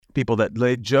people that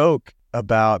they joke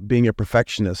about being a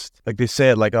perfectionist. Like they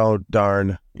say it like, oh,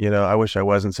 darn, I wish I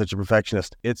wasn't such a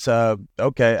perfectionist. It's,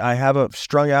 okay, I have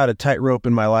strung out a tightrope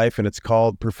in my life and it's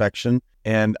called perfection.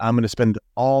 And I'm going to spend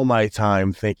all my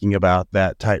time thinking about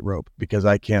that tightrope because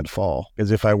I can't fall.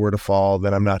 Because if I were to fall,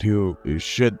 then I'm not who you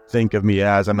should think of me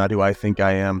as. I'm not who I think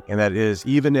I am. And that is,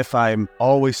 even if I'm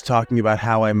always talking about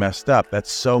how I messed up,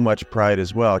 that's so much pride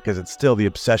as well, because it's still the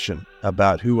obsession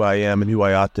about who I am and who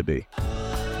I ought to be.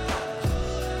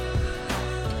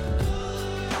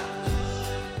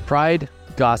 Pride,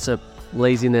 gossip,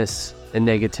 laziness, and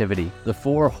negativity. The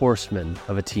four horsemen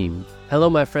of a team. Hello,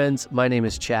 my friends. My name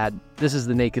is Chad. This is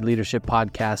the Naked Leadership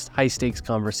Podcast, high-stakes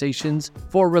conversations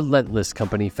for relentless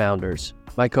company founders.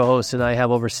 My co-host and I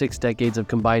have over 6 decades of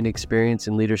combined experience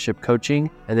in leadership coaching,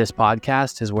 and this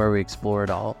podcast is where we explore it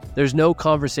all. There's no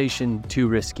conversation too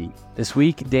risky. This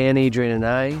week, Dan, Adrian, and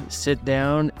I sit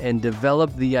down and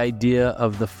develop the idea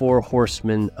of the four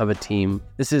horsemen of a team.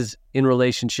 This is in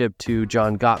relationship to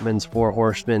John Gottman's four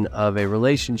horsemen of a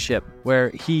relationship, where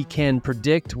he can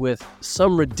predict with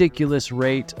some ridiculous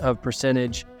rate of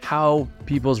percentage how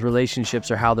people's relationships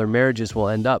or how their marriages will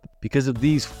end up because of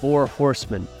these four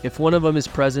horsemen. If one of them is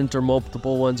present or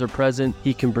multiple ones are present,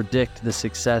 he can predict the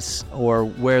success or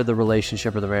where the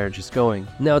relationship or the marriage is going.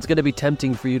 Now, it's going to be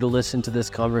tempting for you to listen to this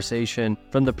conversation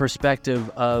from the perspective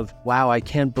of, wow, I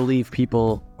can't believe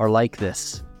people are like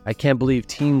this. I can't believe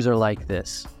teams are like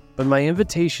this. But my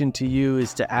invitation to you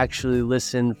is to actually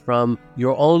listen from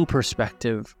your own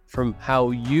perspective, from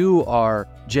how you are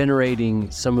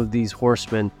generating some of these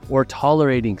horsemen or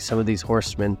tolerating some of these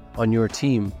horsemen on your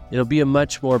team. It'll be a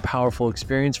much more powerful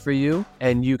experience for you,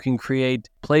 and you can create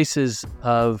places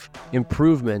of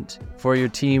improvement for your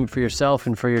team, for yourself,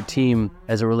 and for your team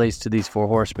as it relates to these four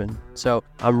horsemen. So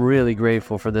I'm really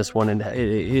grateful for this one, and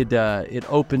it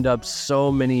opened up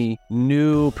so many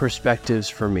new perspectives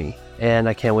for me, and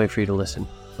I can't wait for you to listen.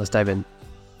 Let's dive in.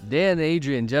 Dan,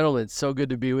 Adrian, gentlemen, it's so good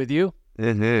to be with you.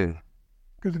 Mm-hmm.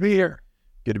 Good to be here.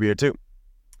 Good to be here too.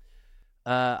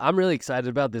 I'm really excited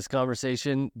about this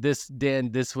conversation.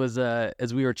 Dan, this was,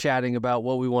 as we were chatting about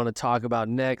what we want to talk about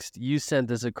next, you sent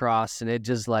this across and it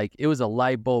just it was a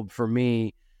light bulb for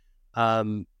me.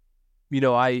 I'm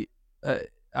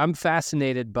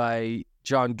fascinated by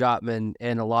John Gottman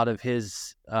and a lot of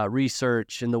his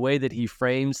research, and the way that he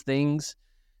frames things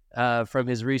from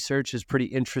his research is pretty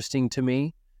interesting to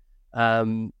me.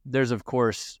 There's, of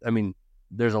course,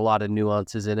 there's a lot of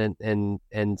nuances in it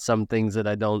and some things that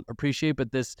I don't appreciate,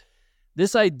 but this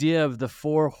idea of the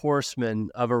four horsemen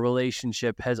of a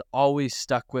relationship has always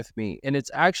stuck with me. And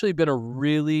it's actually been a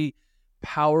really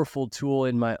powerful tool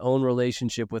in my own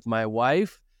relationship with my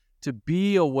wife to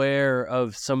be aware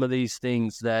of some of these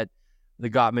things that the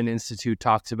Gottman Institute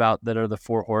talks about that are the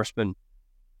four horsemen.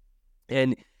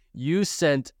 And you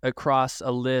sent across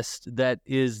a list that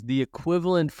is the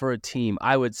equivalent for a team.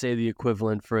 I would say the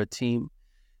equivalent for a team.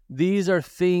 These are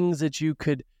things that you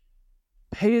could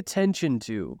pay attention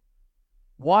to,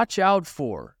 watch out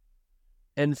for,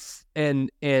 and I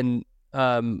don't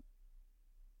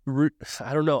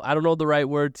know the right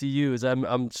word to use.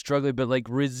 I'm struggling, but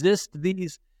resist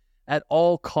these at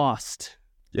all cost.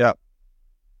 Yeah.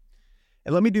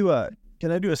 And let me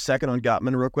can I do a second on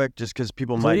Gottman real quick, just because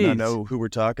people might Please. not know who we're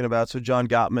talking about? So John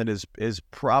Gottman is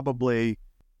probably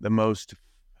the most, I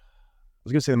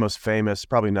was going to say the most famous,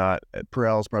 probably not.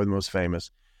 Perel's probably the most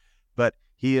famous, but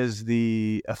he is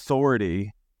the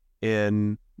authority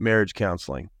in marriage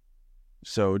counseling.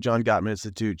 So John Gottman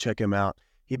Institute, check him out.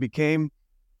 He became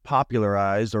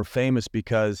popularized or famous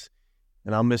because,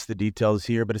 and I'll miss the details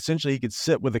here, but essentially he could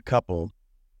sit with a couple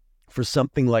for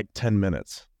something like 10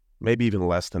 minutes, maybe even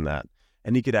less than that.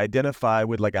 And he could identify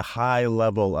with a high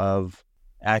level of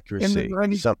accuracy. In the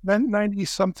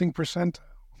 90-something percentile.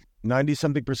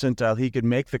 90-something percentile, he could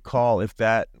make the call if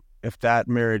that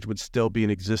marriage would still be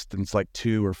in existence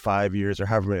 2 or 5 years or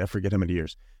however many, I forget how many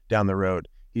years down the road.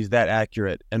 He's that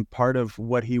accurate. And part of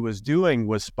what he was doing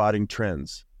was spotting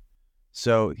trends.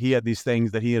 So he had these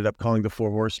things that he ended up calling the four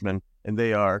horsemen, and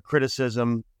they are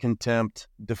criticism, contempt,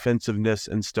 defensiveness,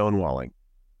 and stonewalling.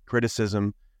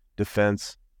 Criticism,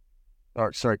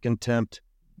 contempt,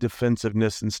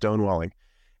 defensiveness, and stonewalling.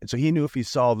 And so he knew if he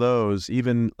saw those,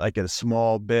 even a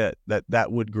small bit,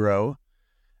 that would grow.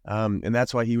 And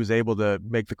that's why he was able to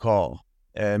make the call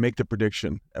and make the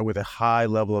prediction with a high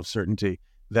level of certainty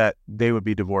that they would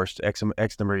be divorced X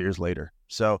number of years later.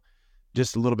 So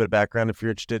just a little bit of background, if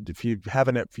you're interested, if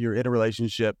you're in a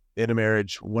relationship, in a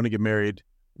marriage, want to get married,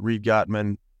 read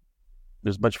Gottman.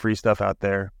 There's a bunch of free stuff out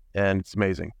there, and it's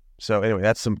amazing. So anyway,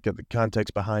 that's some of the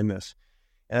context behind this.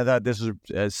 And I thought this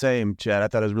was same, Chad. I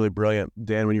thought it was really brilliant,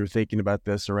 Dan, when you were thinking about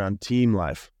this around team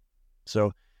life.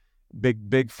 So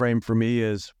big frame for me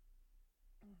is,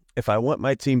 if I want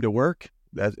my team to work,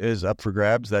 that is up for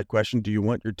grabs. That question, do you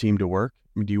want your team to work?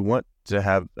 I mean, do you want to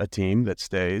have a team that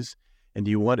stays? And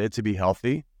do you want it to be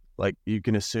healthy? Like, you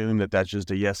can assume that that's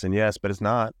just a yes and yes, but it's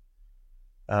not.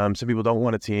 Some people don't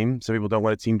want a team. Some people don't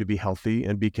want a team to be healthy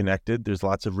and be connected. There's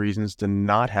lots of reasons to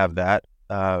not have that,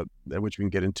 which we can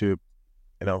get into,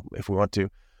 if we want to,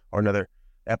 or another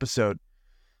episode.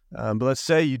 But let's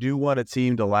say you do want a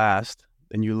team to last,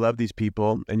 and you love these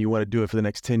people, and you want to do it for the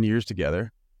next 10 years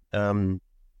together.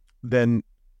 Then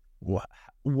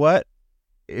what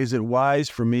is it wise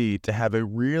for me to have a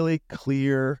really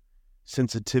clear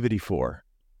sensitivity for,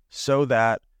 so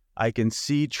that I can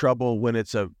see trouble when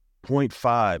it's a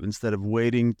 0.5 instead of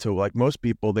waiting to, like most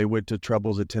people, they wait to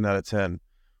trouble's a 10 out of 10.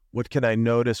 What can I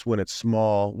notice when it's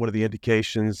small? What are the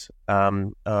indications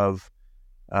of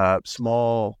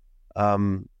small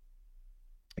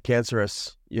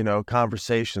cancerous,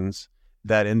 conversations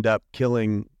that end up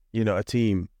killing, a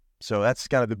team? So that's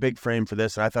kind of the big frame for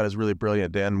this. And I thought it was really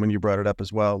brilliant, Dan, when you brought it up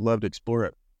as well. Love to explore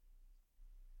it.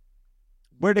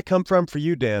 Where did it come from for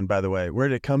you, Dan, by the way? Where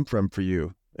did it come from for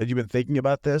you? Had you been thinking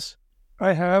about this?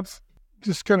 I have,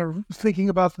 just kind of thinking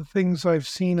about the things I've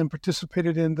seen and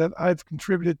participated in that I've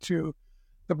contributed to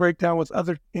the breakdown with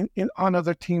on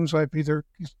other teams I've either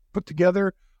put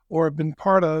together or have been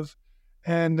part of.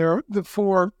 And there are the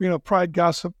four, pride,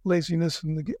 gossip, laziness,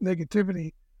 and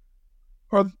negativity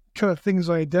are kind of things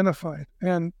I identified.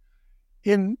 And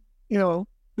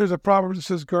there's a proverb that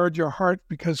says, guard your heart,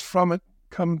 because from it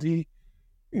come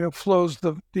flows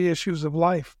the issues of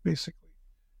life, basically.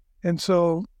 And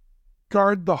so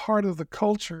guard the heart of the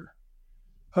culture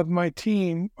of my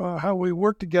team, how we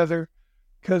work together,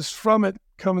 because from it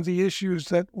come the issues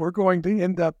that we're going to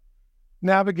end up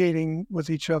navigating with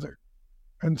each other.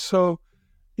 And so,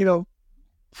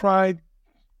 pride,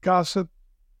 gossip,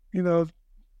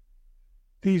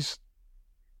 these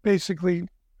basically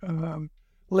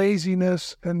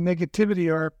laziness and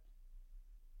negativity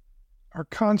are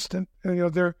constant.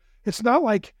 And, it's not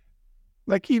like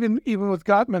even with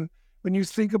Gottman, when you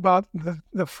think about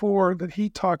the four that he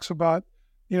talks about,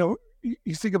 you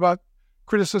think about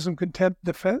criticism, contempt,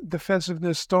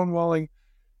 defensiveness, stonewalling.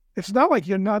 It's not like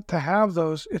you're not to have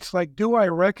those. It's like, do I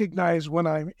recognize when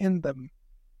I'm in them?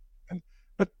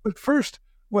 But first,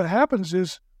 what happens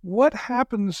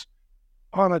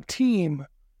on a team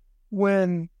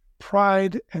when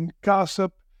pride and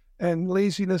gossip and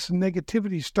laziness and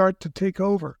negativity start to take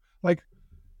over? Like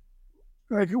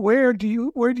where do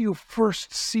you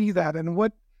first see that, and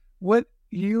what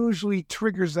usually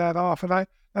triggers that off? And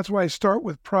that's why I start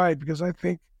with pride, because I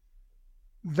think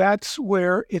that's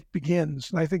where it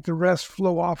begins, and I think the rest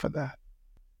flow off of that.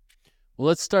 Well,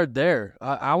 let's start there.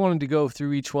 I wanted to go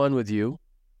through each one with you,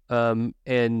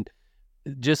 and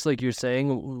just like you're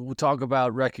saying, we'll talk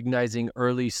about recognizing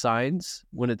early signs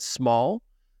when it's small,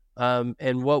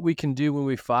 and what we can do when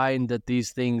we find that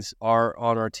these things are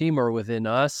on our team or within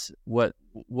us. What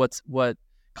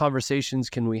conversations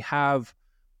can we have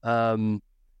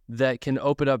that can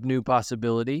open up new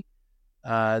possibility,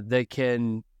 that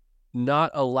can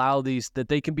not allow that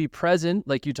they can be present,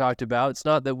 like you talked about. It's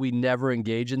not that we never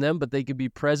engage in them, but they can be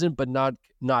present, but not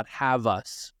have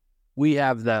us. We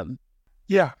have them.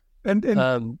 Yeah.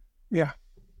 And yeah.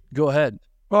 Go ahead.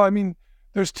 Well, I mean,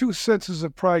 there's two senses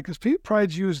of pride, because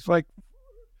pride's used like,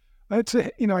 I'd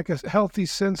say, like a healthy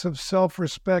sense of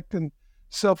self-respect and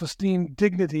self-esteem.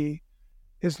 Dignity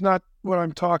is not what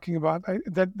I'm talking about.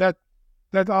 That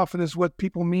often is what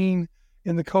people mean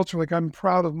in the culture. Like, I'm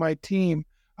proud of my team.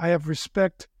 I have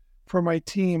respect for my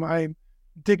team. I'm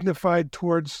dignified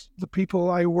towards the people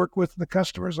I work with and the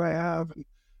customers I have. And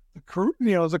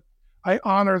I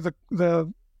honor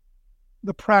the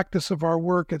practice of our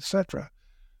work, etc.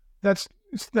 That's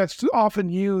often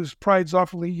used. Pride's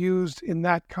often used in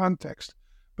that context.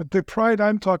 But the pride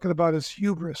I'm talking about is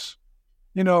hubris.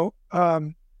 I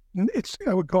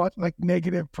would call it like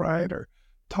negative pride or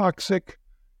toxic.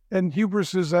 And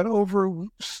hubris is that an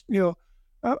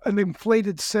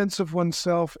inflated sense of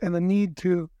oneself and the need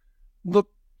to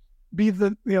be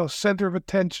the center of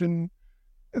attention,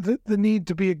 the need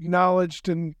to be acknowledged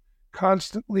and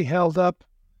constantly held up.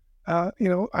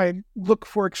 I look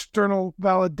for external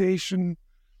validation.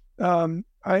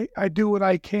 I do what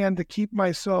I can to keep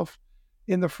myself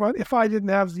in the front. If I didn't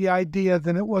have the idea,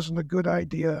 then it wasn't a good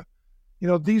idea.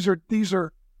 These are,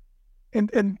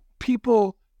 and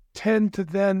people tend to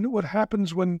then, what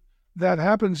happens when that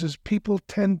happens is people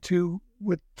tend to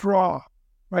withdraw,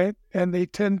 right? And they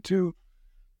tend to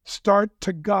start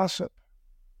to gossip.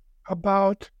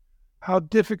 about how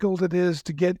difficult it is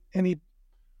to get a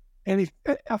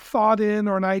thought in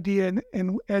or an idea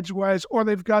in edgewise, or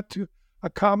they've got to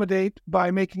accommodate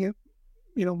by making it,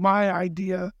 my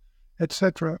idea,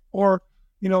 etc. Or,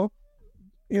 you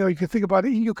can think about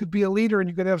it. You could be a leader and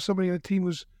you could have somebody in the team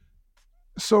who's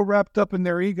so wrapped up in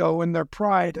their ego and their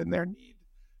pride and their need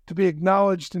to be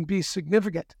acknowledged and be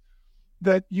significant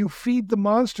that you feed the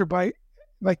monster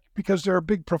because they're a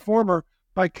big performer,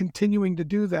 by continuing to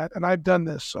do that. And I've done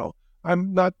this, so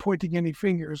I'm not pointing any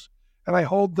fingers. And I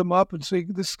hold them up and say,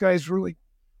 this guy's really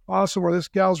awesome, or this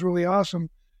gal's really awesome.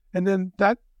 And then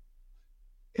that,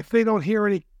 if they don't hear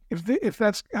any, if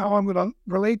that's how I'm going to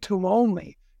relate to them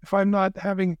only, if I'm not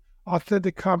having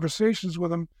authentic conversations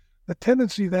with them, the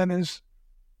tendency then is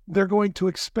they're going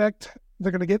to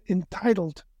get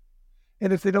entitled.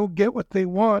 And if they don't get what they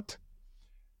want,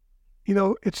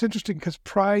 it's interesting because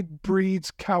pride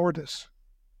breeds cowardice.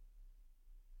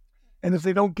 And if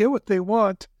they don't get what they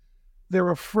want, they're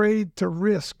afraid to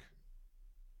risk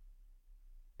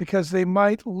because they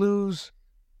might lose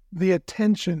the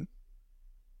attention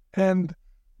and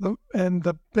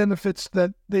the benefits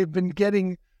that they've been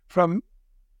getting from,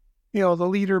 the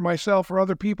leader, myself, or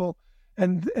other people,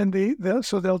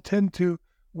 so they'll tend to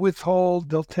withhold,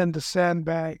 they'll tend to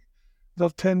sandbag, they'll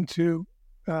tend to,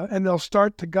 and they'll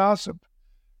start to gossip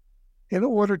in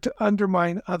order to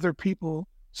undermine other people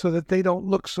so that they don't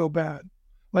look so bad.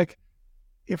 Like,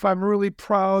 if I'm really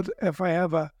proud, if I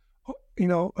have an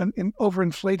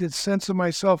overinflated sense of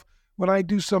myself, when I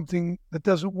do something that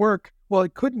doesn't work, well,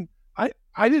 it couldn't.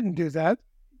 I didn't do that.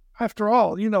 After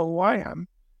all, you know who I am,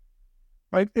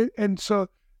 right? And so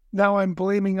now I'm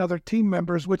blaming other team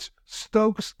members, which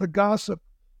stokes the gossip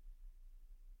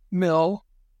mill.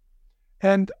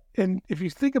 And if you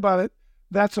think about it,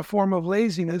 that's a form of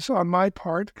laziness on my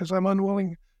part because I'm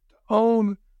unwilling to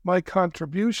own my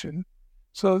contribution.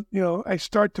 So, I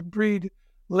start to breed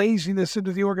laziness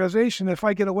into the organization. If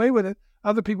I get away with it,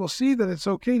 other people see that it's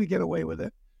okay to get away with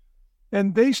it.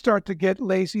 And they start to get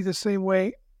lazy the same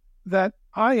way that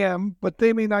I am, but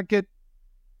they may not get,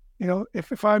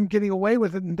 if I'm getting away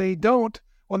with it and they don't,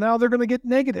 well, now they're going to get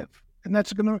negative, and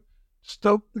that's going to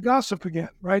stoke the gossip again,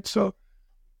 right? So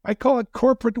I call it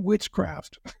corporate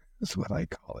witchcraft. That's what I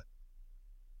call it.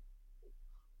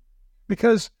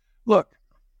 Because, look,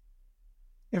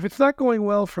 if it's not going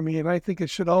well for me, and I think it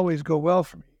should always go well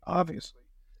for me, obviously,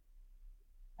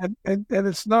 and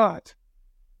it's not,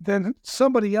 then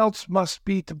somebody else must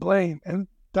be to blame. And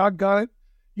doggone it,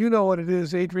 you know what it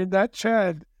is, Adrian, that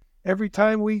Chad, every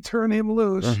time we turn him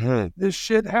loose, this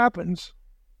shit happens.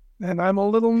 And I'm a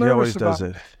little nervous about it. He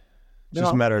always does it.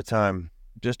 Just a matter of time.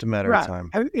 Just a matter of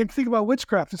time. And think about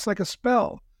witchcraft. It's like a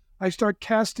spell. I start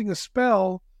casting a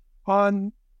spell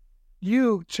on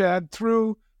you, Chad,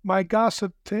 through my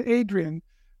gossip to Adrian,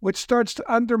 which starts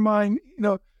to undermine,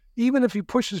 even if he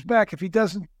pushes back, if he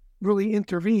doesn't really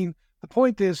intervene, the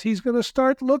point is he's going to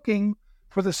start looking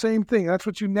for the same thing. That's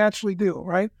what you naturally do,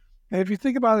 right? And if you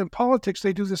think about it in politics,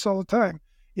 they do this all the time.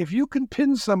 If you can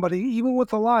pin somebody, even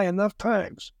with a lie, enough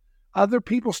times, other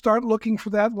people start looking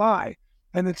for that lie.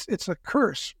 And it's a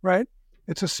curse, right?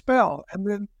 It's a spell. And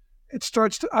then it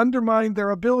starts to undermine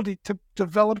their ability to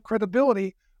develop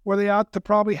credibility where they ought to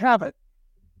probably have it,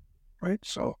 right?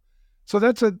 So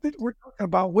we're talking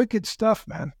about wicked stuff,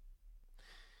 man.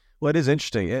 Well, it is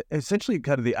interesting. Essentially,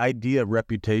 kind of the idea of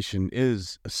reputation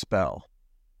is a spell,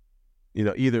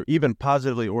 either even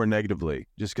positively or negatively,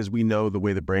 just because we know the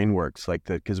way the brain works,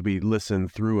 because we listen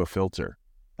through a filter.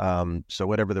 So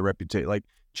whatever the reputation, like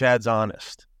Chad's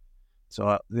honest.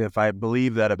 So if I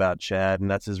believe that about Chad and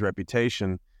that's his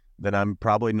reputation, then I'm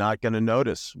probably not going to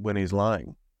notice when he's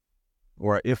lying.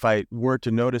 Or if I were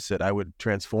to notice it, I would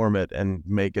transform it and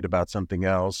make it about something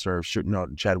else. No,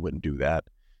 Chad wouldn't do that.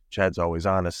 Chad's always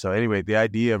honest. So anyway, the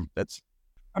idea of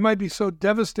I might be so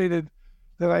devastated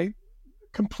that I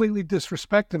completely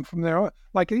disrespect him from there on.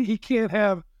 Like, he can't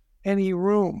have any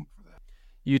room.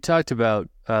 You talked about,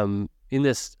 in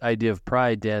this idea of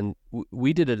pride, Dan,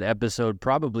 we did an episode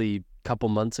probably a couple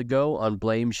months ago on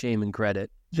blame, shame, and credit.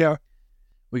 Yeah.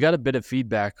 We got a bit of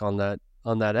feedback on that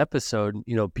episode.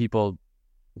 People,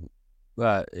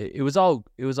 it was all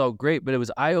great, but it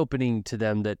was eye-opening to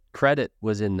them that credit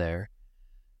was in there.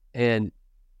 And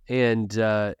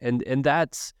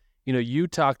that's, you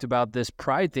talked about this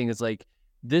pride thing. It's like,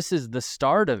 this is the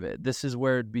start of it. This is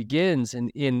where it begins,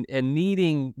 and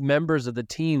needing members of the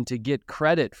team to get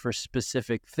credit for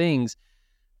specific things,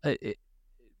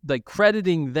 like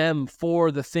crediting them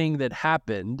for the thing that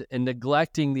happened and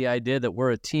neglecting the idea that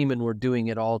we're a team and we're doing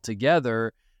it all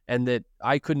together, and that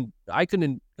I couldn't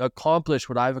accomplish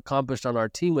what I've accomplished on our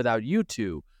team without you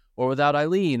two, or without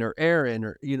Eileen or Aaron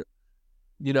or,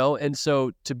 and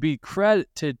so to be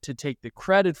to take the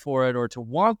credit for it or to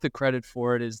want the credit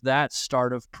for it is that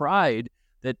start of pride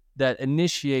that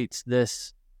initiates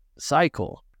this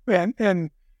cycle.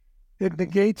 And it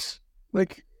negates,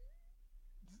 like,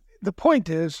 the point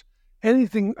is,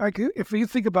 anything, if you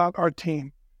think about our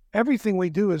team, everything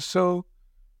we do is so,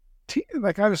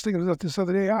 like I was thinking about this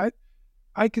other day,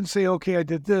 I can say, okay, I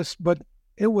did this, but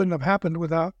it wouldn't have happened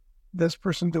without this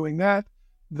person doing that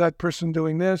person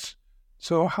doing this.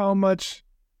 So how much,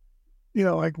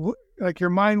 like your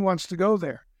mind wants to go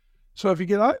there. So if you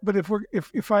get out, but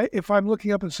if I'm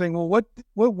looking up and saying, well, what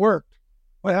worked?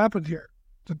 What happened here?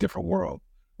 It's a different world.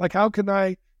 Like, how can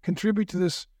I contribute to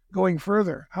this going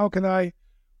further? How can I,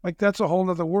 like, that's a whole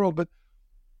nother world. But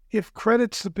if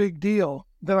credit's the big deal,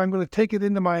 then I'm going to take it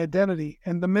into my identity.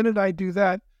 And the minute I do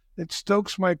that, it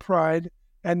stokes my pride.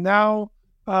 And now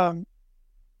I'm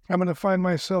going to find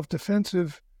myself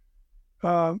defensive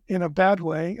in a bad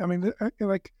way. I mean,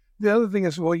 like, the other thing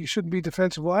is, well, you shouldn't be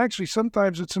defensive. Well, actually,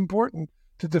 sometimes it's important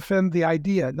to defend the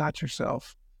idea, not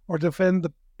yourself, or defend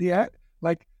the act.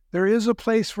 Like, there is a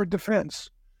place for defense,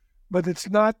 but it's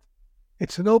not,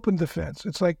 it's an open defense.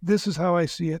 It's like, this is how I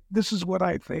see it. This is what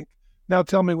I think. Now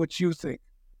tell me what you think.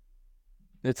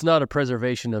 It's not a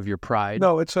preservation of your pride.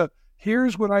 No,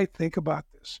 here's what I think about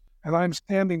this, and I'm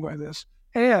standing by this.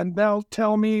 And now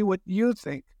tell me what you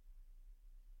think,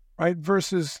 right?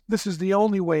 Versus, this is the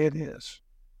only way it is.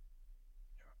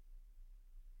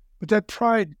 But that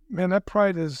pride, man,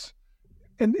 is,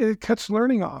 and it cuts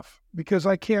learning off, because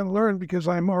I can't learn because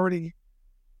I'm already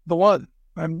the one.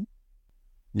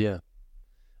 Yeah.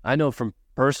 I know from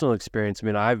personal experience, I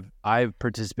mean, I've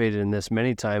participated in this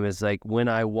many times. It's like, when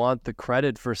I want the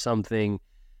credit for something,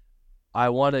 I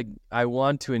want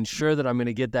to ensure that I'm going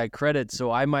to get that credit.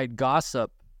 So I might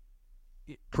gossip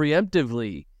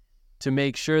preemptively to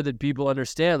make sure that people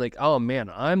understand, like, oh man,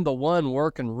 I'm the one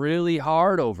working really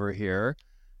hard over here,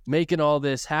 making all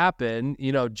this happen.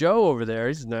 Joe over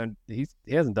there, he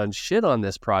hasn't done shit on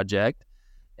this project.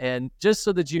 And just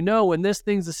so that you know, when this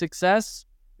thing's a success,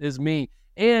 is me.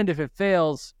 And if it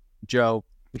fails, Joe.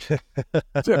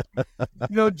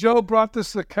 Joe brought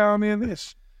this account in.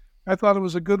 I thought it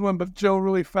was a good one, but Joe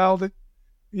really fouled it.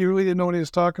 He really didn't know what he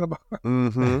was talking about.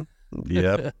 Mm-hmm.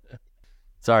 Yep.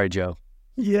 Sorry, Joe.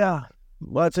 Yeah.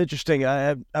 Well, it's interesting.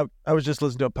 I was just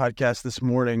listening to a podcast this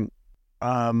morning.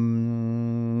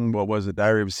 What was it?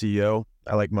 Diary of a CEO.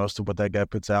 I like most of what that guy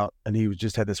puts out. And he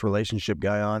just had this relationship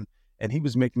guy on, and he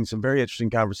was making some very interesting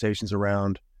conversations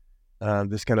around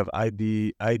this kind of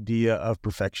idea of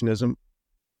perfectionism,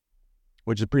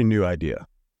 which is a pretty new idea.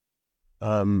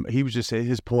 He was just saying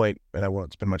his point, and I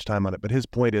won't spend much time on it, but his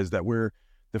point is that we're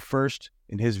the first,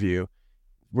 in his view,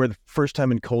 we're the first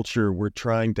time in culture we're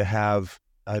trying to have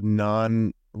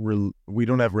we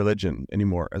don't have religion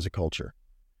anymore as a culture.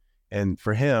 And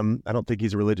for him, I don't think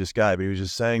he's a religious guy, but he was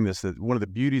just saying this, that one of the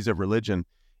beauties of religion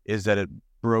is that it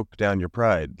broke down your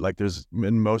pride. Like,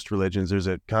 in most religions, there's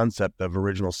a concept of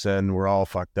original sin. We're all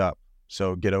fucked up,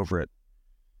 so get over it.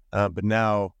 But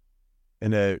now,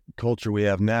 in a culture we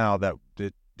have now that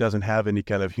it doesn't have any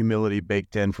kind of humility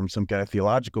baked in from some kind of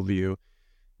theological view,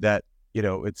 that,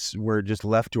 we're just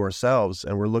left to ourselves,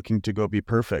 and we're looking to go be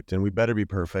perfect, and we better be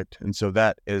perfect. And so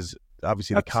that is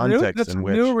obviously the context in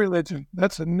which... That's a new religion.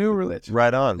 That's a new religion.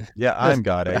 Right on. Yeah, I'm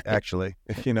God, actually.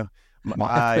 Getting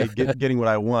what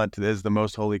I want is the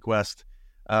most holy quest.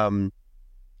 But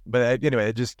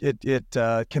anyway,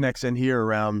 it connects in here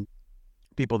around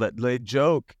people that they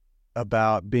joke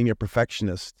about being a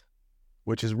perfectionist,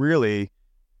 which is really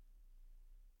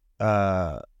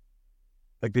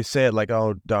like they say it like,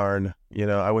 oh darn,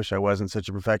 I wish I wasn't such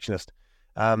a perfectionist.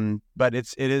 But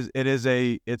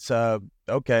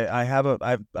okay,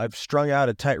 I've strung out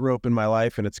a tightrope in my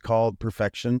life, and it's called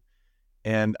perfection.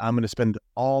 And I'm going to spend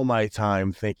all my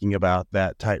time thinking about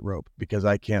that tightrope, because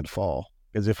I can't fall.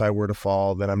 Because if I were to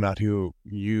fall, then I'm not who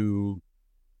you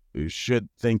should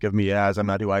think of me as. I'm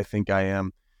not who I think I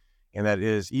am. And that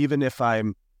is, even if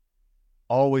I'm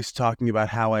always talking about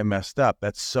how I messed up,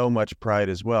 that's so much pride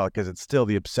as well, because it's still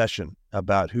the obsession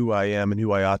about who I am and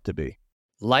who I ought to be.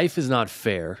 Life is not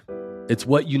fair. It's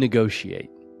what you negotiate.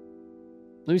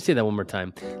 Let me say that one more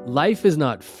time. Life is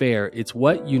not fair. It's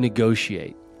what you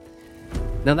negotiate.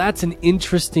 Now, that's an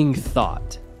interesting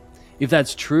thought. If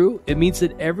that's true, it means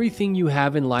that everything you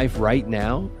have in life right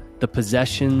now, the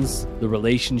possessions, the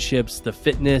relationships, the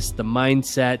fitness, the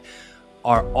mindset,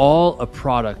 are all a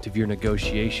product of your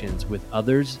negotiations with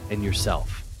others and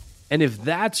yourself. And if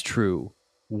that's true,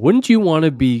 wouldn't you want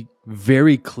to be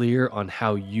very clear on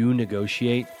how you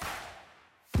negotiate?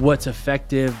 what's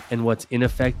effective and what's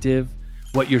ineffective,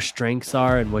 what your strengths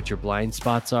are and what your blind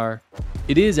spots are.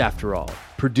 It is, after all,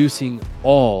 producing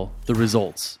all the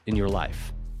results in your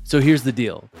life. So here's the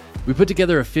deal. We put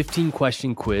together a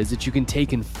 15-question quiz that you can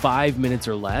take in 5 minutes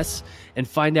or less and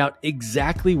find out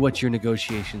exactly what your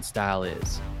negotiation style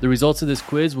is. The results of this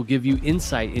quiz will give you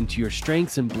insight into your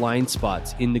strengths and blind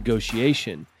spots in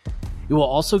negotiation. It will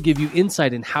also give you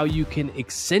insight in how you can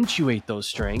accentuate those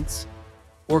strengths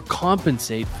or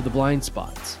compensate for the blind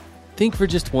spots. Think for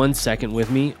just 1 second with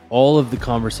me all of the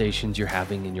conversations you're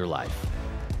having in your life.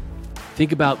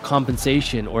 Think about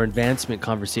compensation or advancement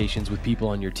conversations with people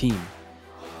on your team,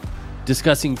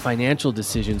 discussing financial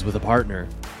decisions with a partner,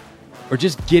 or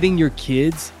just getting your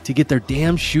kids to get their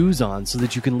damn shoes on so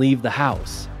that you can leave the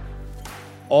house.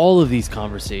 All of these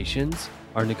conversations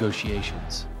are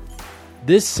negotiations.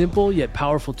 This simple yet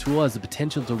powerful tool has the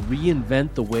potential to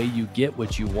reinvent the way you get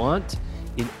what you want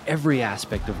in every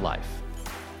aspect of life.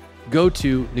 Go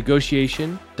to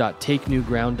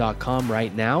negotiation.takenewground.com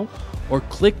right now, or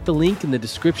click the link in the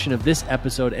description of this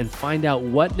episode and find out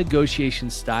what negotiation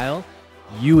style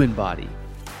you embody.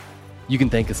 You can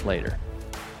thank us later.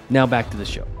 Now back to the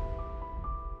show.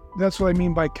 That's what I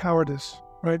mean by cowardice,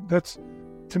 right?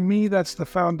 To me, that's the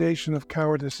foundation of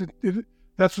cowardice.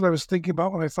 That's what I was thinking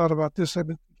about when I thought about this. I've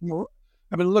been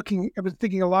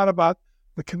thinking a lot about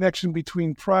the connection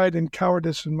between pride and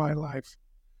cowardice in my life.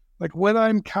 Like when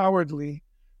I'm cowardly,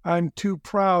 I'm too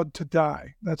proud to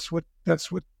die. That's what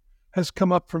has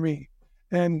come up for me.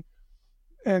 And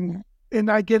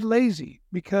I get lazy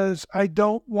because I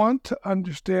don't want to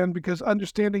understand, because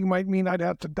understanding might mean I'd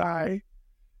have to die.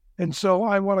 And so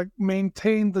I want to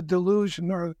maintain the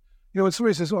delusion. Or, when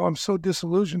somebody says, "Oh, I'm so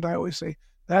disillusioned," I always say,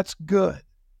 "That's good,"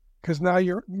 because now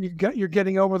you're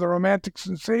getting over the romantic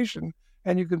sensation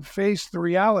and you can face the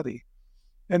reality.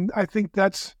 And I think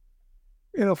that's,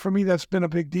 for me, that's been a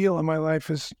big deal in my life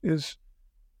is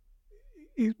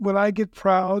when I get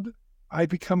proud, I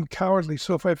become cowardly.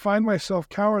 So if I find myself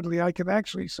cowardly, I can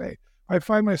actually say, I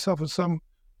find myself I'm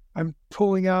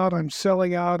pulling out, I'm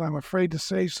selling out, I'm afraid to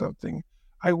say something.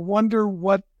 I wonder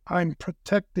what I'm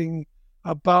protecting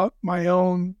about my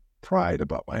own pride,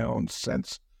 about my own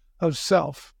sense of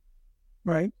self,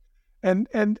 right?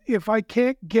 And if I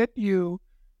can't get you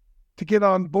to get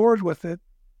on board with it,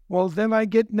 well, then I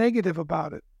get negative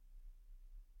about it,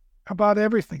 about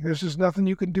everything. There's just nothing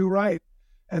you can do right.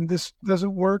 And this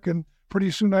doesn't work. And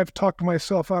pretty soon I've talked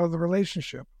myself out of the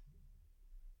relationship.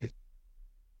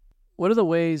 What are the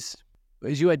ways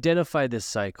as you identify this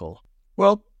cycle?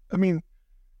 Well,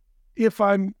 if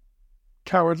I'm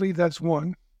cowardly, that's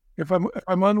one. If I'm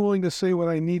unwilling to say what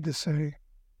I need to say.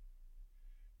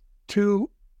 2,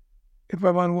 if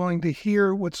I'm unwilling to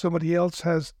hear what somebody else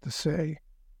has to say,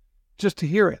 just to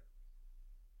hear it.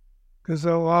 Because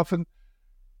they'll often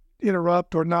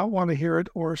interrupt or not want to hear it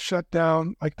or shut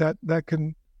down like that.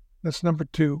 That's number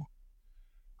 2.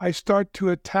 I start to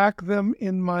attack them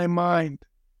in my mind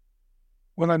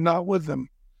when I'm not with them.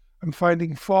 I'm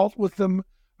finding fault with them.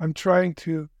 I'm trying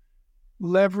to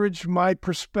leverage my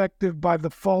perspective by the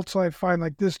faults I find,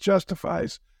 like this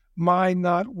justifies my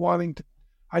not wanting to,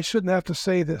 I shouldn't have to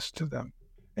say this to them.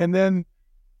 And then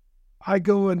I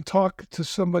go and talk to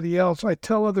somebody else. I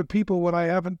tell other people what I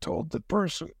haven't told the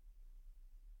person.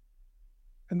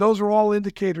 And those are all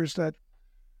indicators that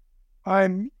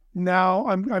I'm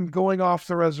going off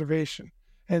the reservation.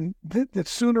 And that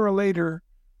sooner or later,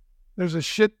 there's a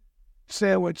shit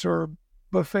sandwich or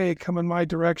buffet coming my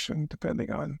direction,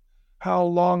 depending on how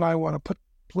long I want to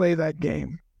play that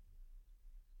game.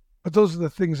 But those are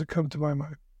the things that come to my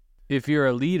mind. If you're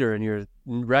a leader and you're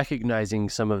recognizing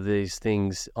some of these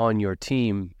things on your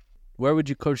team, where would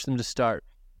you coach them to start?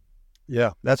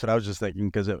 Yeah, that's what I was just thinking,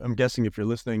 because I'm guessing if you're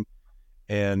listening,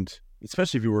 and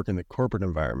especially if you work in the corporate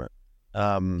environment,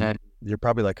 you're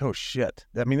probably like, oh, shit.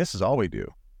 This is all we do.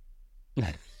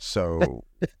 So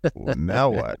now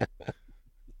what?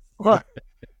 Well,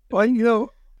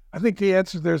 I think the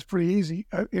answer there is pretty easy.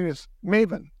 It is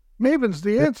Maven. Maven's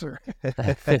the answer.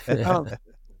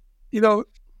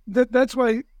 That's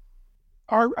why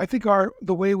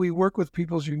the way we work with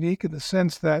people is unique in the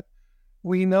sense that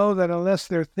we know that unless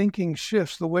their thinking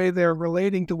shifts, the way they're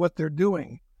relating to what they're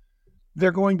doing,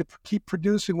 they're going to keep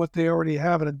producing what they already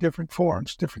have in different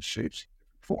forms, different shapes,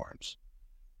 different forms.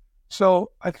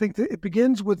 So I think that it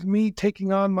begins with me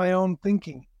taking on my own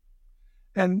thinking.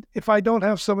 And if I don't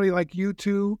have somebody like you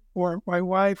two, or my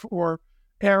wife, or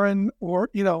Aaron, or,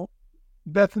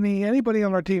 Bethany, anybody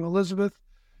on our team, Elizabeth,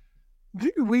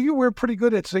 we're pretty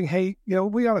good at saying, hey,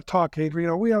 we ought to talk, Adrian,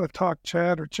 or we ought to talk,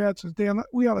 Chad, or Chad says, Dan,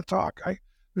 we ought to talk.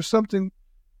 There's something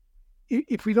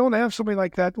if we don't have somebody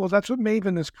like that, well, that's what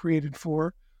Maven is created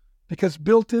for, because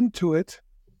built into it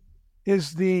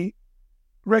is the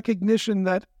recognition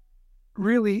that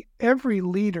really every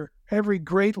leader, every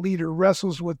great leader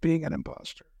wrestles with being an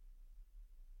imposter.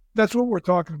 That's what we're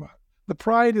talking about. The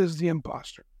pride is the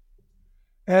imposter.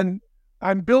 And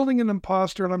I'm building an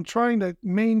imposter, and I'm trying to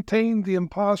maintain the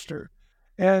imposter.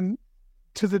 And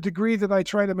to the degree that I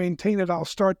try to maintain it,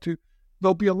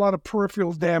 there'll be a lot of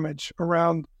peripheral damage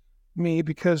around me,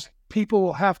 because people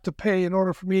will have to pay in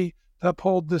order for me to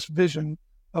uphold this vision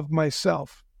of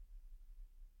myself.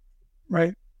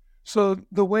 Right? So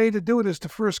the way to do it is to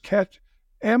first catch,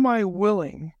 am I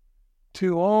willing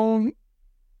to own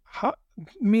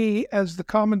me as the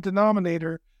common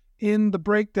denominator in the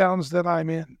breakdowns that I'm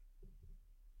in?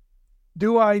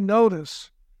 Do I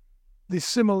notice the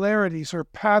similarities or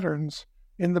patterns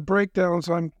in the breakdowns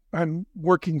I'm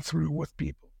working through with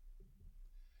people?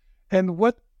 And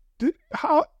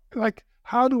how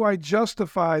do I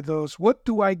justify those? What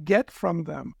do I get from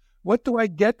them? What do I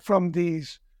get from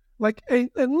these? And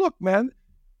look, man,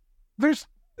 it's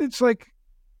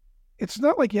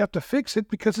not like you have to fix it,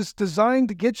 because it's designed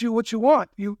to get you what you want.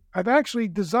 I've actually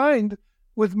designed,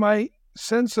 with my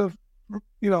sense of,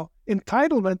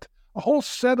 entitlement, a whole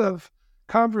set of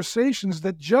conversations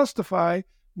that justify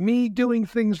me doing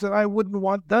things that I wouldn't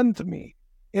want done to me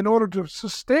in order to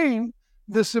sustain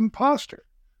this imposter.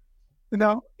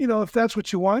 Now, if that's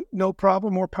what you want, no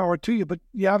problem, more power to you. But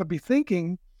you ought to be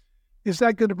thinking, is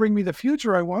that going to bring me the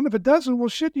future I want? If it doesn't, well,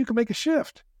 shit, you can make a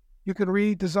shift. You can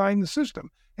redesign the system.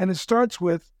 And it starts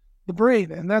with the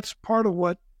brain. And that's part of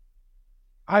what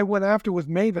I went after with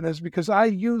Maven, is because I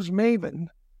use Maven.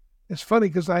 It's funny,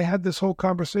 because I had this whole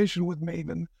conversation with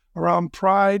Maven around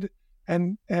pride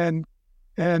and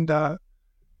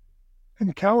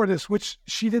cowardice, which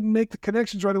she didn't make the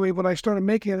connections right away. When I started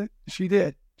making it, she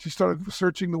did. She started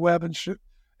searching the web and shit.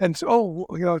 And so,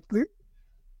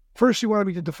 first she wanted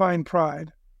me to define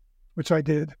pride, which I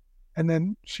did. And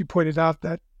then she pointed out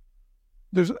that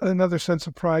there's another sense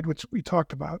of pride, which we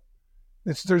talked about.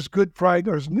 There's good pride,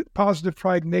 there's positive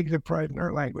pride, negative pride in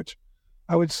our language.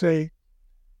 I would say,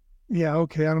 yeah,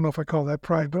 okay, I don't know if I call that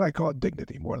pride, but I call it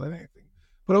dignity more than anything.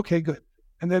 But okay, good.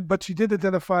 But she did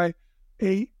identify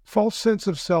a false sense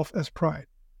of self as pride.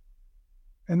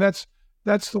 And that's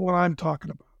the one I'm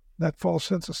talking about, that false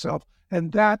sense of self.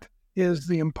 And that is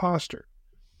the imposter.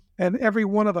 And every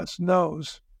one of us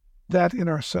knows that in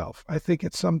ourselves. I think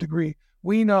at some degree,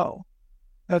 we know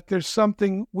that there's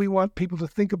something we want people to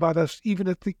think about us, even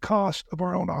at the cost of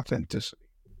our own authenticity.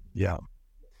 Yeah.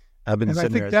 I've been and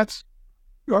sitting I think there. that's,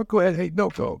 go ahead. Hey, go,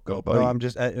 buddy. No, I'm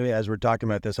just, as we're talking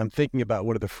about this, I'm thinking about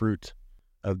what are the fruit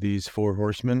of these four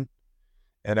horsemen.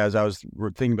 And as I was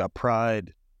thinking about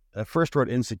pride, I first wrote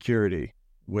insecurity,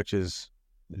 which is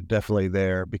definitely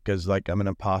there, because I'm an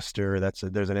imposter.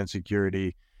 There's an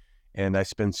insecurity. And I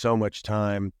spend so much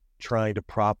time trying to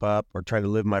prop up or trying to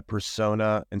live my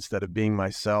persona instead of being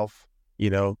myself,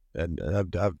 and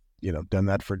I've done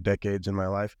that for decades in my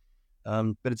life.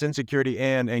 But it's insecurity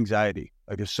and anxiety.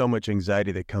 There's so much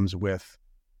anxiety that comes with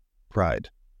pride.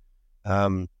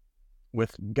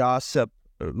 With gossip,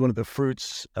 one of the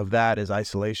fruits of that is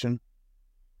isolation,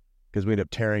 because we end up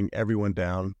tearing everyone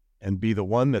down and be the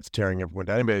one that's tearing everyone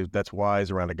down. Anybody that's wise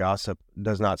around a gossip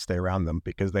does not stay around them,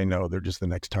 because they know they're just the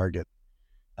next target.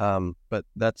 But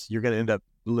you're going to end up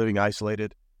living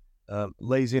isolated.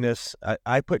 Laziness,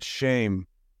 I put shame,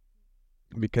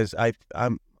 because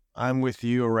I'm with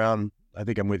you around, I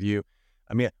think I'm with you.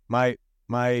 I mean, my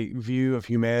view of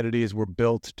humanity is we're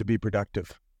built to be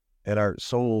productive, and our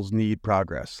souls need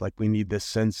progress. We need this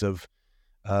sense of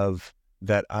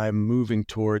that I'm moving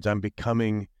towards, I'm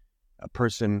becoming a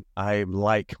person I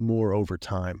like more over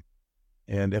time.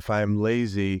 And if I'm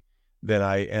lazy, then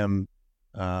I am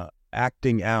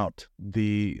acting out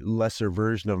the lesser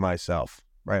version of myself,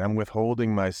 right? I'm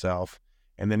withholding myself,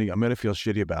 and then I'm going to feel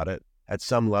shitty about it at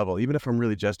some level, even if I'm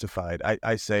really justified.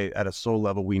 I say at a soul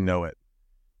level, we know it.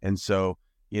 And so,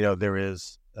 there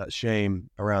is shame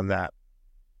around that.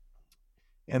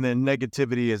 And then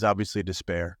negativity is obviously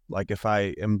despair. If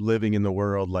I am living in the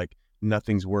world,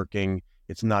 nothing's working,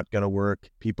 it's not going to work,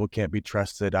 people can't be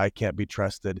trusted, I can't be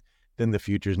trusted, then the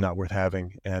future's not worth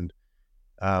having. And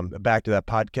back to that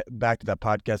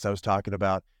podcast I was talking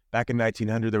about. Back in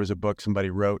 1900, there was a book somebody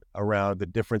wrote around the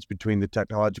difference between the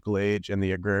technological age and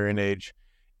the agrarian age,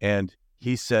 and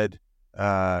he said,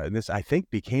 and this I think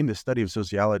became the study of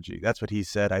sociology. That's what he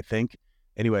said, I think.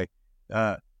 Anyway,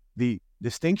 the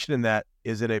distinction in that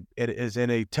is it is in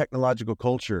a technological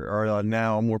culture, or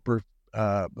now a more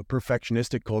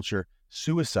perfectionistic culture,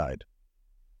 suicide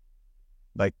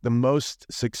Like the most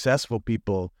successful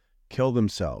people kill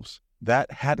themselves.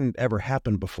 That hadn't ever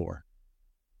happened before.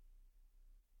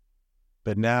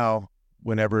 But now,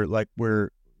 whenever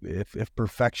if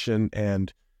perfection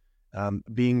and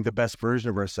being the best version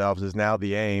of ourselves is now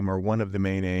the aim, or one of the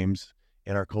main aims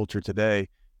in our culture today,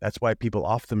 that's why people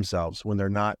off themselves when they're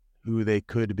not who they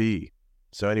could be.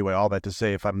 So anyway, all that to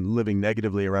say, if I'm living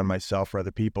negatively around myself or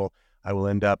other people, I will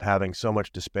end up having so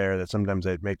much despair that sometimes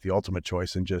I'd make the ultimate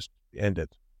choice and just end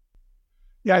it.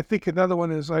 Yeah, I think another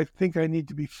one is, I think I need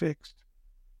to be fixed.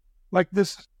 Like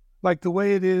this, like the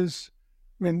way it is,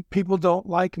 when people don't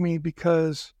like me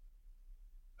because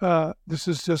this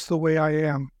is just the way I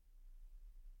am.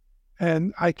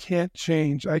 And I can't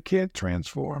change. I can't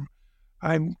transform.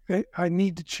 I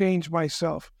need to change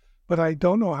myself, but I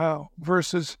don't know how.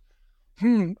 Versus,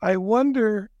 I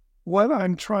wonder what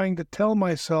I'm trying to tell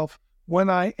myself when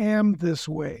I am this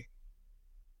way.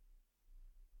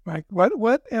 Like,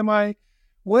 what am I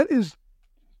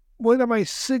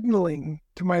signaling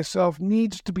to myself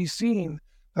needs to be seen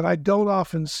that I don't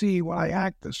often see when I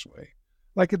act this way?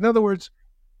 Like, in other words,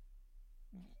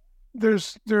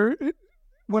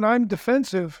 when I'm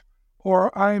defensive,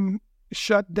 or I'm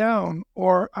shut down,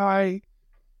 or I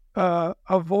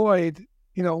avoid,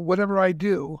 whatever I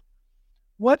do,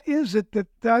 what is it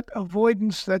that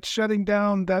avoidance, that shutting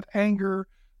down, that anger,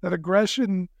 that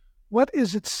aggression, what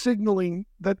is it signaling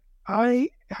that I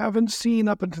haven't seen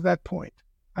up until that point?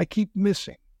 I keep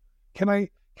missing. Can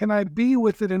I be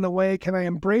with it in a way? Can I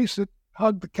embrace it,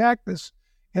 hug the cactus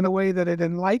in a way that it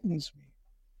enlightens me?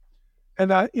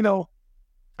 And I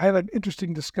had an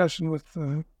interesting discussion with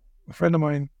a friend of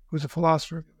mine who's a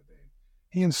philosopher the other day.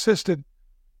 He insisted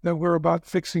that we're about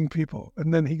fixing people,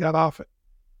 and then he got off it.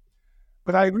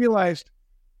 But I realized,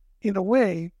 in a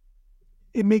way,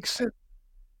 it makes sense.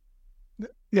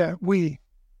 Yeah, we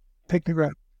take the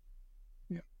ground.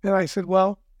 Yeah. And I said,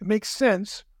 well, it makes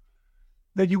sense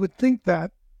that you would think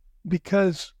that,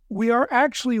 because we are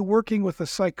actually working with the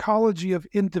psychology of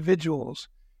individuals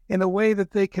in a way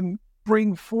that they can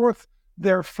bring forth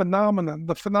their phenomenon,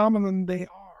 the phenomenon they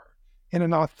are, in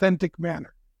an authentic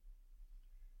manner.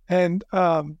 And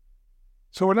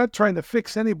so we're not trying to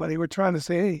fix anybody. We're trying to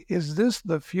say, hey, is this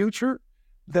the future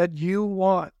that you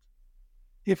want?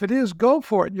 If it is, go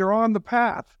for it. You're on the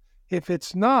path. If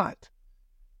it's not,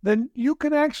 then you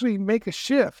can actually make a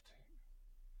shift.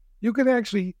 You can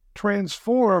actually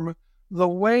transform the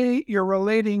way you're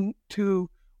relating to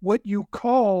what you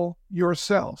call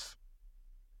yourself.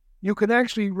 You can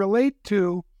actually relate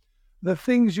to the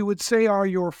things you would say are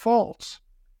your faults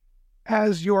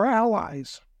as your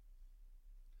allies.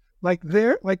 Like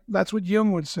that's what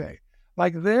Jung would say.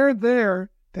 Like they're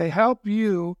there to help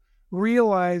you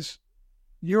realize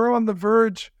you're on the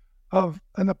verge of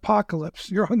an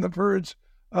apocalypse. You're on the verge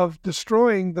of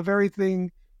destroying the very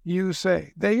thing you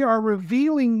say. They are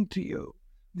revealing to you,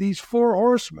 these four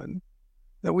horsemen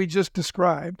that we just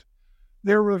described,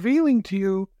 they're revealing to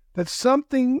you that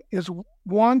something is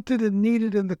wanted and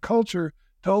needed in the culture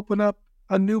to open up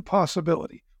a new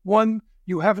possibility, one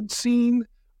you haven't seen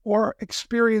or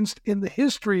experienced in the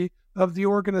history of the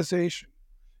organization.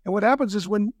 And what happens is,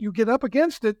 when you get up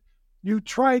against it, you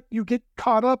get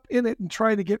caught up in it and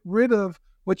try to get rid of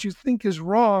what you think is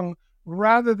wrong,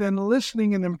 rather than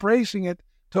listening and embracing it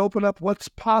to open up what's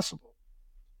possible.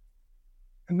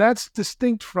 And that's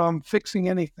distinct from fixing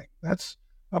anything. That's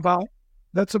about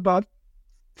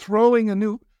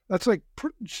throwing that's like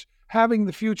having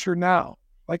the future now.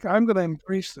 Like, I'm going to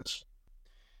embrace this.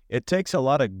 It takes a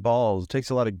lot of balls, it takes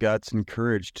a lot of guts and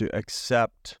courage to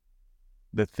accept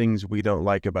the things we don't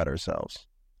like about ourselves.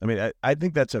 I mean, I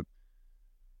think it's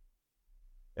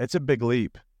a big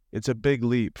leap. It's a big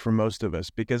leap for most of us,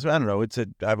 because I don't know,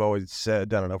 I've always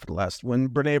said, I don't know, for the last, when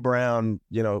Brene Brown,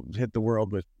 hit the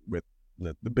world with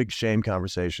the big shame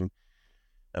conversation,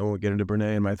 I won't get into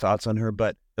Brene and my thoughts on her,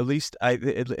 but at least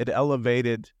it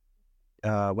elevated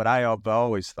what I have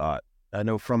always thought. I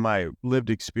know from my lived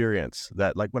experience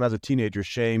that, like, when I was a teenager,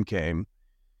 shame came,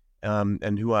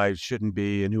 and who I shouldn't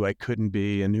be and who I couldn't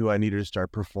be and who I needed to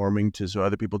start performing to so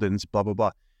other people didn't, blah, blah,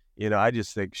 blah. I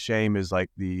just think shame is like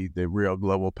the real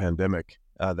global pandemic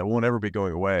that won't ever be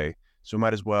going away. So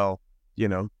might as well,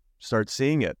 start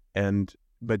seeing it.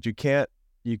 But you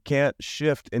can't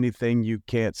shift anything you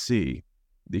can't see.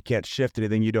 You can't shift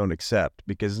anything you don't accept,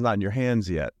 because it's not in your hands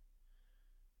yet.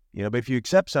 But if you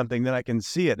accept something, then I can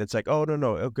see it. It's like, oh,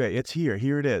 no, okay, it's here.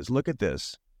 Here it is. Look at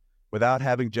this, without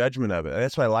having judgment of it.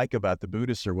 That's what I like about the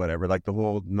Buddhists or whatever, like the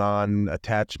whole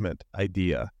non-attachment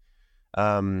idea.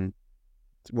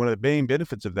 One of the main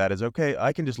benefits of that is, okay,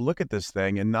 I can just look at this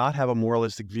thing and not have a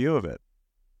moralistic view of it.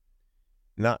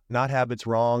 not habits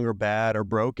wrong or bad or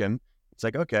broken. It's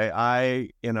like, okay, I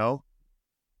am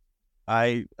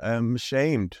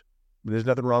ashamed. There's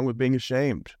nothing wrong with being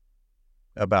ashamed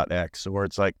about X. Or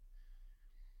it's like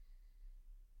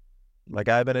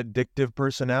I have an addictive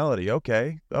personality.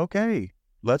 Okay.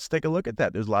 Let's take a look at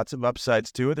that. There's lots of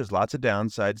upsides to it. There's lots of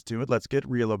downsides to it. Let's get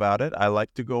real about it. I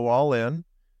like to go all in.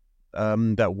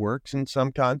 That works in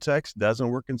some contexts, doesn't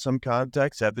work in some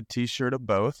contexts. Have the t-shirt of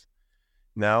both.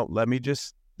 Now, let me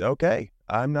just,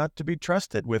 I'm not to be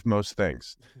trusted with most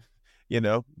things,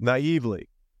 naively,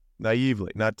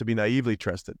 not to be naively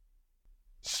trusted.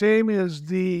 Shame is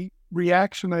the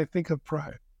reaction, I think, of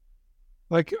pride.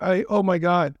 Like, oh my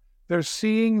God, they're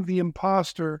seeing the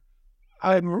imposter.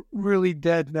 I'm really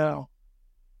dead now.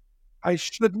 I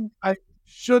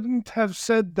shouldn't have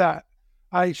said that.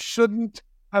 I shouldn't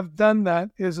have done that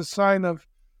is a sign of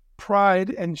pride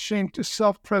and shame to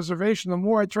self-preservation. The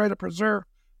more I try to preserve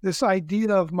this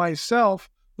idea of myself,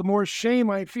 the more shame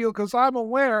I feel because I'm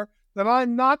aware that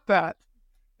I'm not that.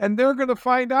 And they're going to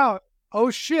find out, oh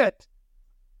shit.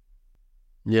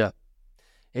 Yeah.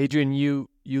 Adrian, you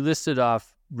listed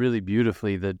off really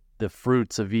beautifully the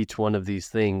fruits of each one of these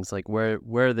things, like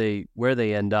where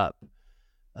they end up.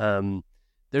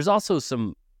 There's also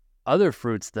some other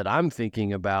fruits that I'm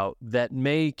thinking about that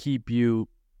may keep you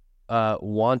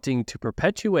wanting to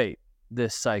perpetuate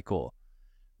this cycle,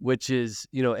 which is,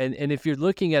 and if you're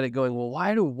looking at it going, well,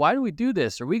 why do we do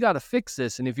this? Or we got to fix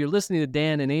this. And if you're listening to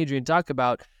Dan and Adrian talk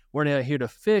about, we're not here to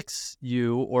fix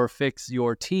you or fix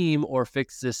your team or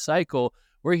fix this cycle.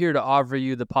 We're here to offer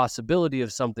you the possibility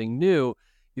of something new.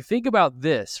 You think about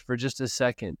this for just a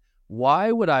second.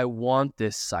 Why would I want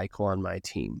this cycle on my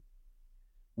team?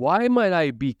 Why might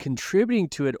I be contributing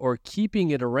to it or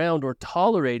keeping it around or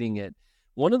tolerating it?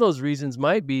 One of those reasons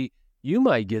might be you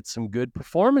might get some good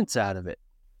performance out of it.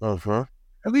 Uh-huh.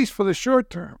 At least for the short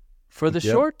term. For the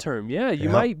short term, yeah. You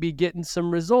might be getting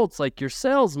some results, like your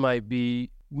sales might be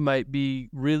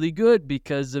really good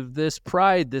because of this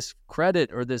pride, this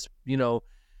credit, or this,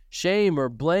 shame or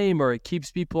blame, or it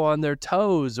keeps people on their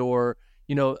toes, or,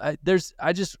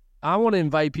 I want to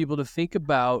invite people to think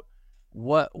about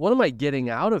what am I getting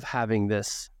out of having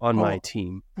this on my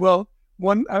team? Well,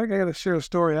 I got to share a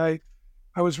story.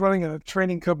 I was running a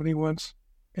training company once,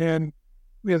 and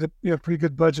we had a pretty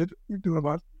good budget. We were doing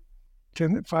about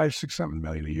 5, 6, 7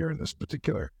 million a year in this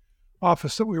particular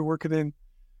office that we were working in.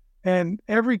 And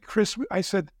every Christmas, I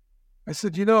said,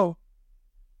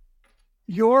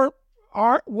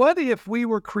 what if we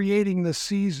were creating the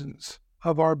seasons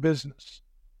of our business?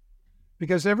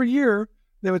 Because every year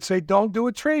they would say, don't do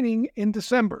a training in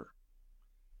December.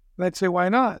 And I'd say, why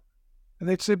not? And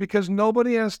they'd say, because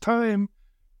nobody has time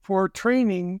for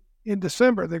training in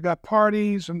December. They've got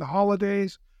parties and the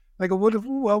holidays. I go,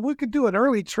 we could do an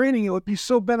early training. It would be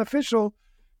so beneficial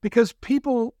because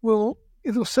it'll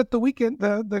set the weekend,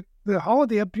 the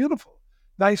holiday up beautiful.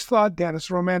 Nice thought, Dan. It's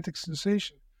a romantic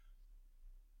sensation.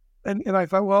 And I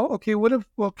thought,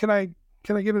 can I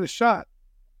give it a shot?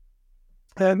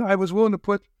 And I was willing to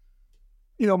put,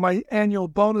 my annual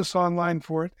bonus online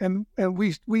for it. And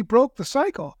we broke the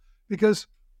cycle because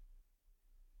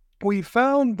we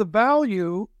found the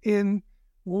value in,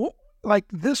 like,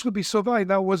 this would be so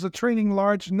valuable. Now, was the training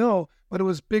large? No, but it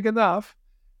was big enough.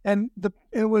 And then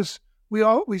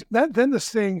this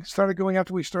thing started going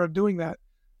after we started doing that.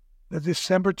 The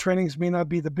December trainings may not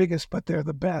be the biggest, but they're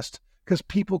the best because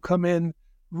people come in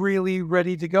really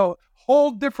ready to go.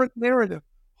 Whole different narrative.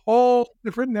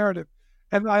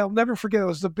 And I'll never forget, it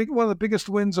was one of the biggest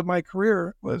wins of my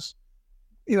career was,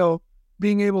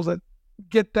 being able to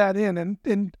get that in.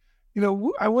 And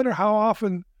I wonder how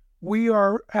often we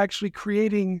are actually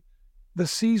creating the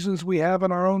seasons we have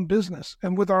in our own business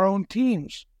and with our own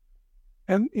teams.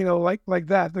 And, like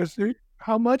that,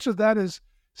 how much of that is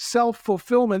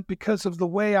self-fulfillment because of the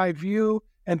way I view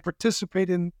and participate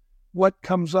in what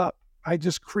comes up. I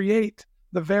just create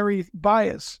the very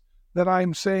bias that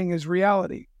I'm saying is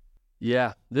reality.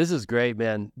 Yeah, this is great,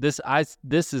 man. This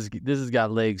has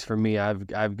got legs for me.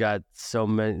 I've got so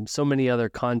many other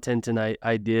content and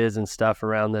ideas and stuff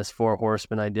around this 4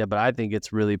 Horsemen idea, but I think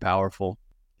it's really powerful.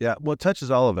 Yeah, well, it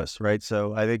touches all of us, right?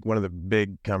 So I think one of the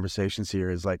big conversations here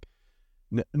is like,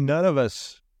 none of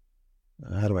us,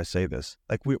 how do I say this?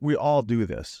 Like we all do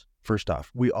this. First off,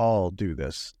 we all do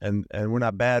this, and we're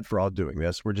not bad for all doing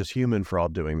this. We're just human for all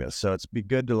doing this. So it's be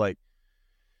good to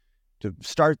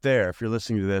start there if you're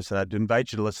listening to this, and I'd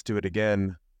invite you to listen to it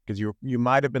again because you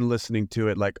might have been listening to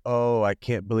it like, oh, I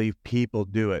can't believe people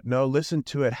do it. No, listen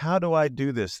to it. How do I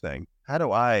do this thing? How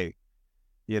do I,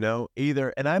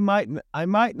 either, and I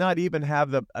might not even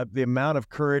have the amount of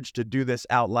courage to do this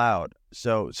out loud.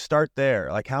 So start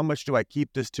there. Like, how much do I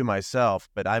keep this to myself?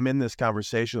 But I'm in this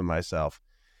conversation with myself,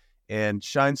 and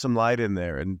shine some light in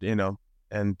there, and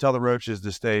and tell the roaches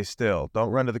to stay still. Don't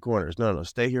run to the corners. No,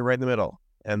 stay here right in the middle.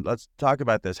 And let's talk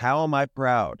about this. How am I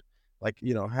proud? Like,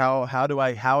 how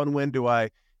and when do I,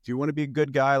 if you want to be a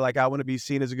good guy, like I want to be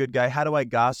seen as a good guy, how do I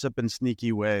gossip in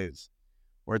sneaky ways?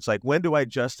 Where it's like, when do I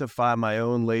justify my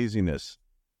own laziness?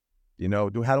 How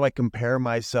do I compare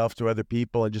myself to other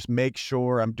people and just make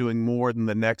sure I'm doing more than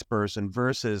the next person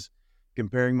versus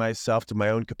comparing myself to my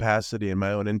own capacity and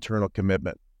my own internal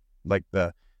commitment? Like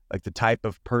the type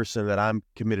of person that I'm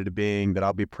committed to being, that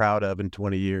I'll be proud of in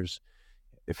 20 years.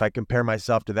 If I compare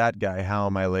myself to that guy, how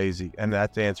am I lazy? And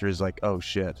that answer is like, oh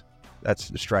shit,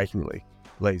 that's strikingly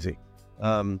lazy.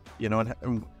 And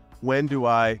when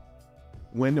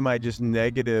am I just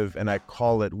negative and I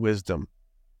call it wisdom?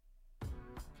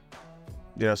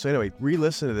 So anyway,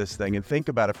 re-listen to this thing and think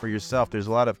about it for yourself. There's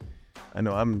a lot of, I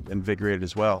know I'm invigorated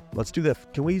as well. Let's do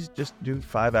that. Can we just do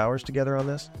 5 hours together on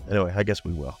this? Anyway, I guess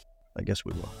we will. We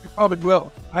probably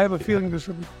will. I have a feeling there's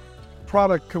a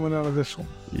product coming out of this one.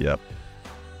 Yep.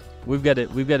 We've got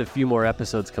a few more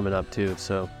episodes coming up too,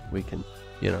 so we can,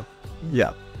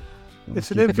 Yeah.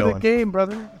 It's an infinite game,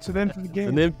 brother. It's an infinite game.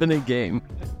 It's an infinite game.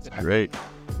 It's great.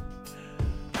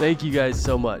 Thank you guys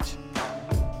so much.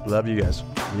 Love you guys.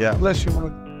 Yeah. Bless you,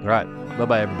 man. All right.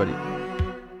 Bye-bye, everybody.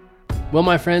 Well,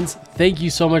 my friends, thank you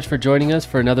so much for joining us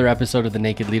for another episode of the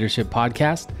Naked Leadership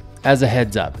Podcast. As a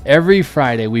heads up, every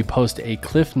Friday we post a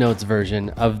Cliff Notes version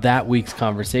of that week's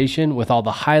conversation with all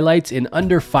the highlights in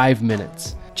under 5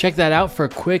 minutes. Check that out for a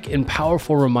quick and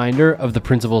powerful reminder of the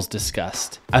principles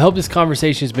discussed. I hope this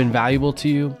conversation has been valuable to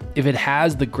you. If it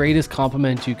has, the greatest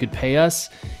compliment you could pay us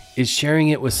is sharing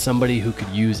it with somebody who could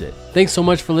use it. Thanks so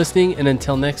much for listening, and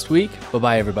until next week,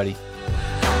 bye-bye, everybody.